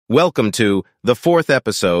Welcome to the fourth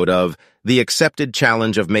episode of the Accepted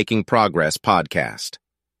Challenge of Making Progress podcast.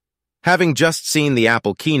 Having just seen the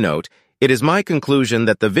Apple keynote, it is my conclusion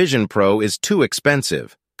that the Vision Pro is too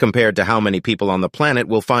expensive compared to how many people on the planet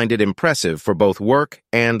will find it impressive for both work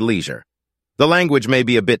and leisure. The language may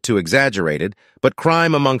be a bit too exaggerated, but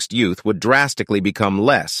crime amongst youth would drastically become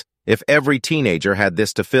less if every teenager had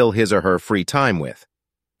this to fill his or her free time with.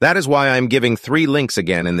 That is why I'm giving 3 links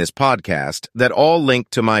again in this podcast that all link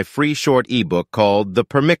to my free short ebook called The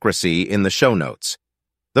Permicracy in the show notes.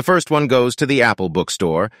 The first one goes to the Apple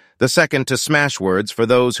bookstore, the second to Smashwords for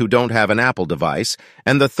those who don't have an Apple device,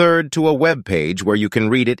 and the third to a web page where you can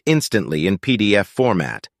read it instantly in PDF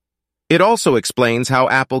format. It also explains how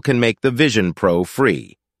Apple can make the Vision Pro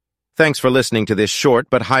free. Thanks for listening to this short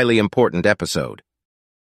but highly important episode.